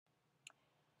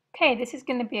Hey, this is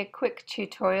going to be a quick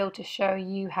tutorial to show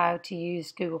you how to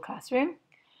use Google Classroom.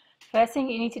 First thing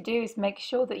you need to do is make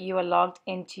sure that you are logged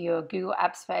into your Google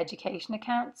Apps for Education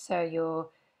account, so your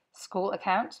school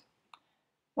account.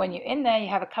 When you're in there, you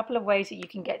have a couple of ways that you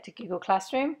can get to Google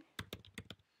Classroom.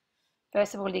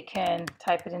 First of all, you can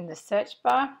type it in the search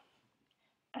bar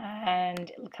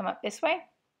and it'll come up this way.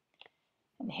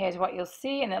 And here's what you'll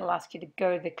see, and it'll ask you to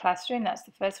go to the classroom. That's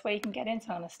the first way you can get in,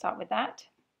 so I'm going to start with that.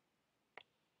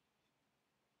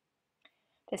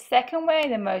 The second way,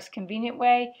 the most convenient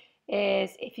way,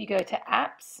 is if you go to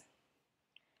apps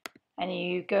and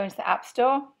you go into the App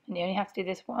Store, and you only have to do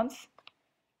this once.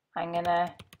 I'm going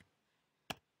to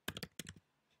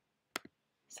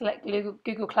select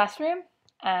Google Classroom,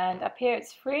 and up here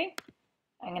it's free.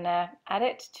 I'm going to add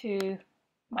it to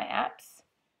my apps.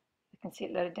 You can see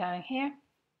it loaded down here.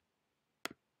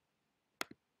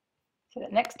 So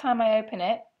that next time I open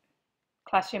it,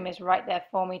 Classroom is right there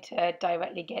for me to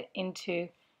directly get into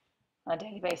on a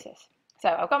daily basis. So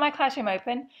I've got my Classroom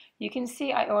open. You can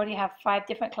see I already have 5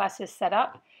 different classes set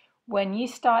up. When you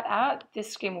start out,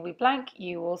 this screen will be blank.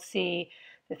 You will see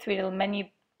the 3 little menu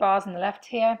bars on the left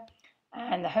here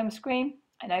and the home screen.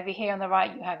 And over here on the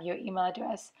right, you have your email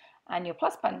address and your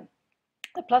plus button.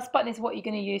 The plus button is what you're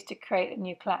going to use to create a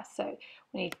new class. So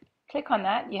when you click on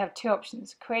that, you have 2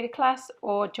 options: create a class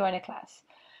or join a class.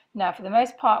 Now, for the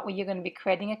most part, when you're going to be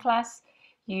creating a class,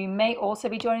 you may also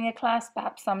be joining a class.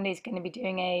 Perhaps somebody's going to be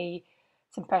doing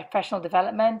some professional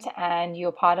development and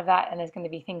you're part of that, and there's going to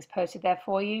be things posted there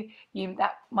for you.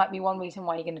 That might be one reason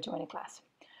why you're going to join a class.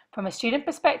 From a student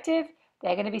perspective,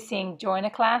 they're going to be seeing join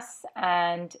a class,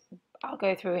 and I'll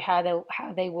go through how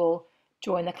they will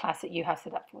join the class that you have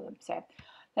set up for them. So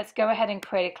let's go ahead and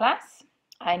create a class.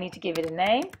 I need to give it a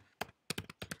name.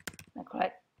 I'll call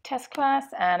it test class,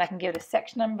 and I can give it a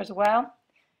section number as well.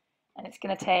 And it's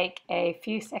going to take a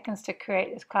few seconds to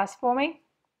create this class for me.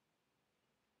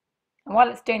 And while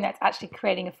it's doing that, it's actually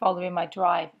creating a folder in my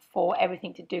drive for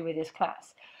everything to do with this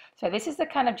class. So this is the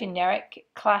kind of generic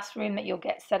classroom that you'll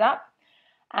get set up.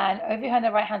 And over here on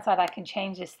the right hand side, I can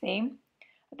change this theme.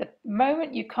 At the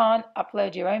moment, you can't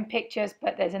upload your own pictures,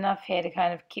 but there's enough here to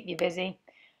kind of keep you busy.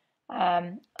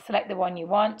 Select the one you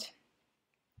want,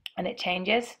 and it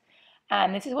changes.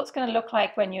 And this is what's going to look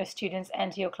like when your students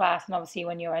enter your class, and obviously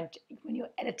when you're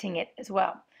editing it as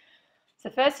well. So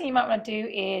the first thing you might want to do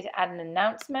is add an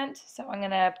announcement. So I'm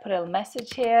going to put a little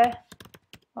message here.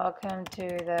 Welcome to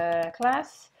the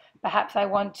class. Perhaps I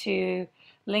want to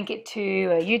link it to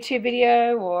a YouTube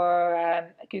video or a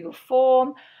Google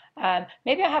form.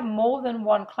 Maybe I have more than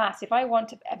one class. If I want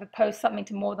to ever post something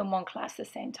to more than one class at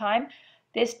the same time,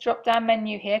 this drop-down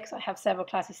menu here, because I have several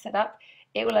classes set up,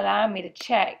 it will allow me to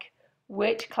check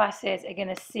which classes are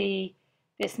going to see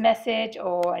this message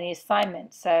or any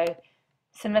assignment. So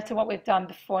similar to what we've done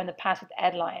before in the past with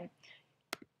Edline.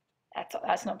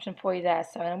 That's an option for you there.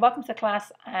 So welcome to the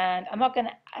class, and I'm not going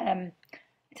to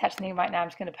attach anything right now. I'm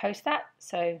just going to post that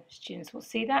so students will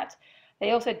see that.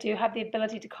 They also do have the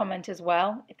ability to comment as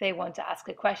well. If they want to ask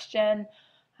a question,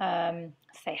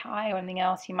 say hi or anything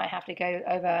else, you might have to go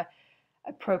over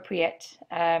appropriate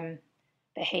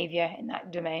behavior in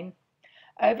that domain.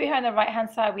 Over here on the right hand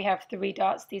side, we have 3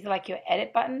 dots. These are like your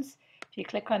edit buttons. If you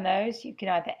click on those, you can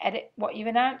either edit what you've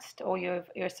announced or your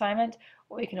assignment,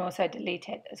 or you can also delete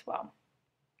it as well.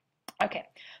 Okay,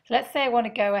 so let's say I want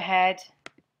to go ahead,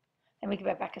 and we can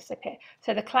go back a step here.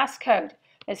 So the class code,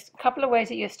 there's a couple of ways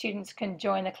that your students can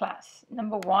join the class.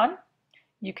 Number 1,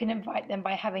 you can invite them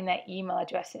by having their email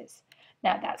addresses.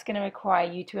 Now that's going to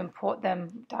require you to import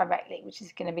them directly, which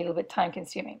is going to be a little bit time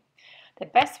consuming. The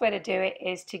best way to do it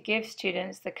is to give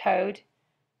students the code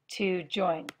to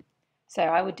join. So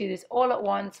I would do this all at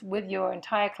once with your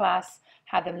entire class,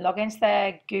 have them log into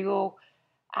their Google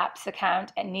Apps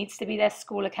account. It needs to be their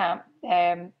school account.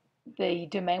 The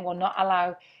domain will not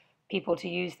allow people to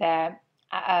use their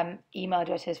email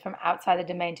addresses from outside the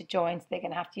domain to join, so they're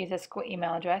going to have to use their school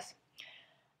email address.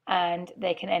 And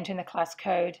they can enter in the class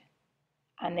code,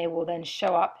 and they will then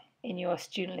show up in your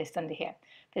student list under here.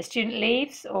 If the student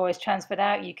leaves or is transferred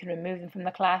out, you can remove them from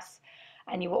the class.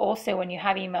 And you will also, when you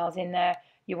have emails in there,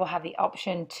 you will have the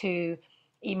option to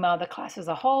email the class as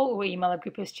a whole or email a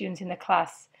group of students in the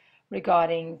class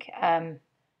regarding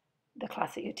the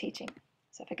class that you're teaching.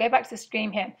 So if I go back to the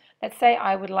screen here, let's say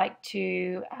I would like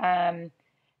to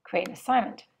create an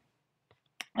assignment.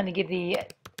 I'm going to give the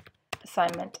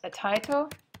assignment a title.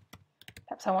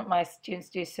 Perhaps I want my students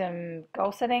to do some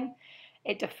goal setting.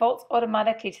 It defaults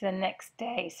automatically to the next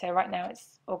day. So right now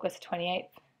it's August 28th.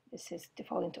 This is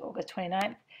defaulting to August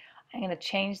 29th. I'm going to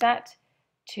change that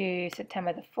to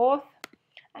September the 4th.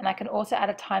 and I can also add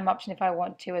a time option if I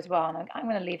want to as well, and I'm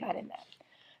going to leave that in there.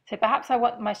 So perhaps I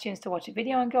want my students to watch a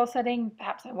video on goal setting,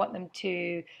 perhaps I want them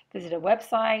to visit a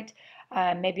website,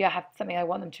 maybe I have something I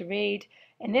want them to read.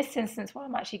 In this instance, what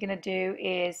I'm actually going to do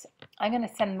is I'm going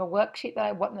to send them a worksheet that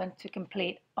I want them to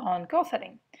complete on goal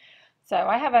setting. So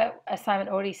I have an assignment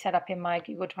already set up in my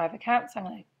Google Drive account, so I'm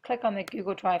going to click on the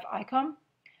Google Drive icon,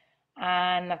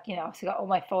 and I've obviously got all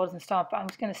my folders and stuff, but I'm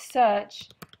just going to search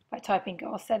by typing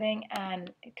goal setting,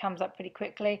 and it comes up pretty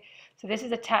quickly. So this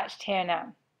is attached here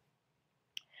now.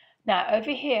 Now over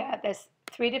here, there's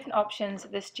 3 different options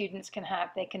that the students can have.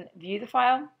 They can view the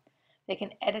file, they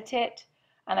can edit it,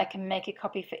 and I can make a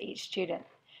copy for each student.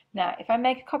 Now, if I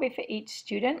make a copy for each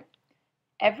student,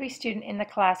 every student in the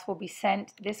class will be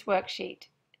sent this worksheet.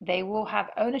 They will have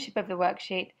ownership of the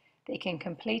worksheet, they can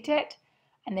complete it,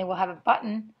 and they will have a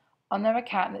button on their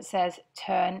account that says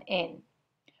Turn In.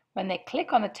 When they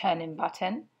click on the Turn In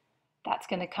button, that's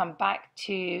going to come back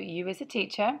to you as a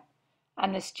teacher,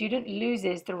 and the student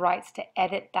loses the rights to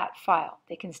edit that file.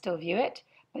 They can still view it,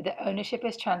 but the ownership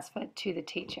is transferred to the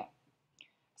teacher.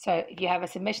 So if you have a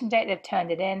submission date, they've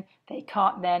turned it in, they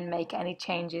can't then make any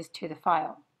changes to the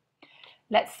file.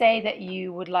 Let's say that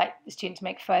you would like the student to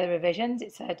make further revisions.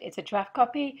 It's a draft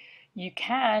copy. You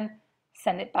can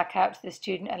send it back out to the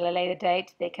student at a later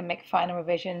date. They can make final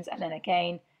revisions, and then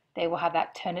again, they will have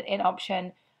that turn it in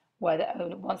option where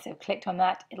once they've clicked on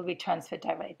that, it'll be transferred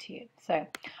directly to you. So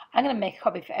I'm going to make a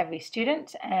copy for every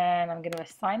student, and I'm going to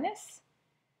assign this,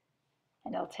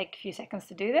 and it'll take a few seconds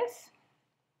to do this.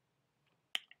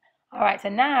 All right, so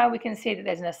now we can see that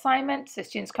there's an assignment. So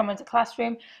students come into the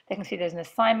classroom, they can see there's an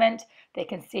assignment, they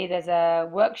can see there's a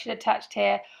worksheet attached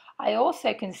here. I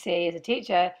also can see as a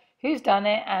teacher who's done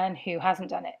it and who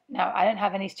hasn't done it. Now, I don't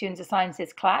have any students assigned to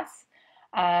this class,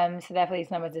 so therefore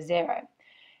these numbers are 0.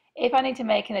 If I need to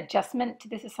make an adjustment to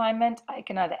this assignment, I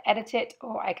can either edit it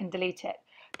or I can delete it.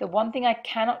 The one thing I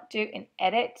cannot do in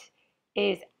edit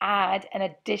is add an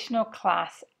additional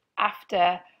class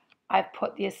after I've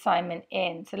put the assignment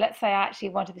in. So let's say I actually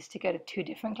wanted this to go to 2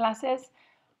 different classes.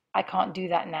 I can't do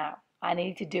that now. I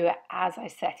need to do it as I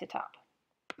set it up.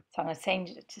 So I'm going to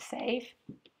change it to save.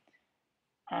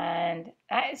 And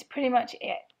that is pretty much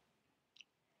it.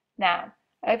 Now,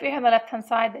 over here on the left-hand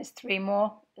side, there's 3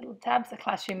 more little tabs, the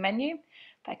classroom menu.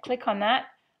 If I click on that,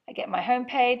 I get my home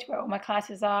page where all my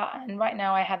classes are. And right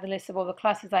now I have the list of all the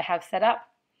classes I have set up.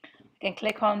 I can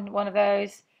click on one of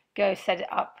those, go set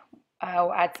it up,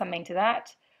 or add something to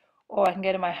that, or I can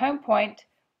go to my home point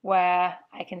where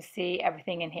I can see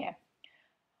everything in here.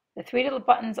 The 3 little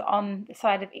buttons on the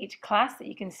side of each class that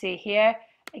you can see here,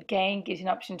 again, gives you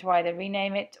an option to either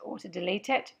rename it or to delete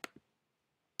it.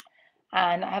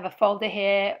 And I have a folder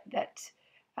here that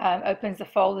opens the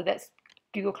folder that's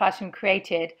Google Classroom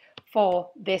created for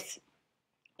this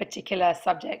particular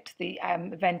subject, the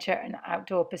Adventure and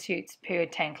Outdoor Pursuits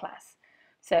Period 10 class.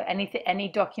 So any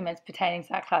documents pertaining to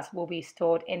that class will be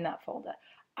stored in that folder.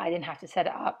 I didn't have to set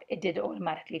it up, it did it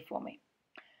automatically for me.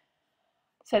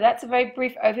 So that's a very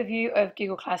brief overview of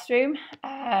Google Classroom.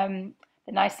 The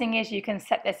nice thing is you can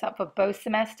set this up for both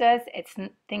semesters.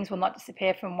 Things will not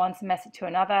disappear from one semester to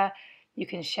another. You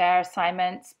can share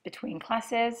assignments between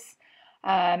classes.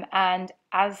 And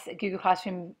as Google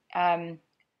Classroom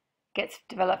gets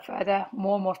developed further,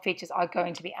 more and more features are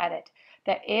going to be added.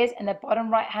 There is in the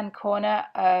bottom right hand corner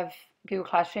of Google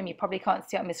Classroom, you probably can't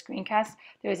see it on the screencast,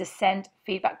 there is a send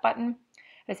feedback button.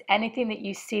 If there's anything that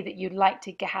you see that you'd like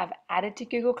to have added to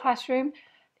Google Classroom,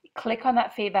 click on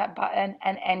that feedback button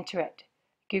and enter it.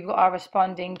 Google are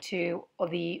responding to all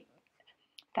the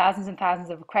thousands and thousands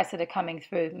of requests that are coming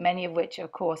through, many of which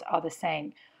of course are the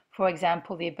same. For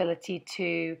example, the ability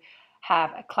to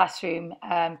have a classroom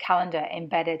calendar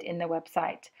embedded in the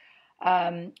website,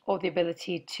 or the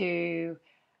ability to,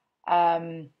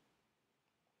 what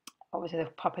was the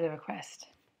popular request?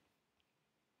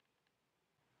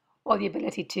 Or the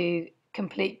ability to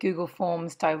complete Google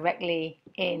Forms directly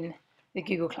in the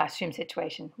Google Classroom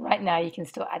situation. Right now, you can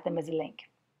still add them as a link.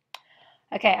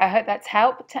 Okay, I hope that's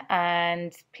helped,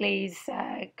 and please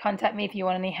contact me if you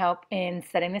want any help in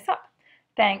setting this up.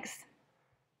 Thanks.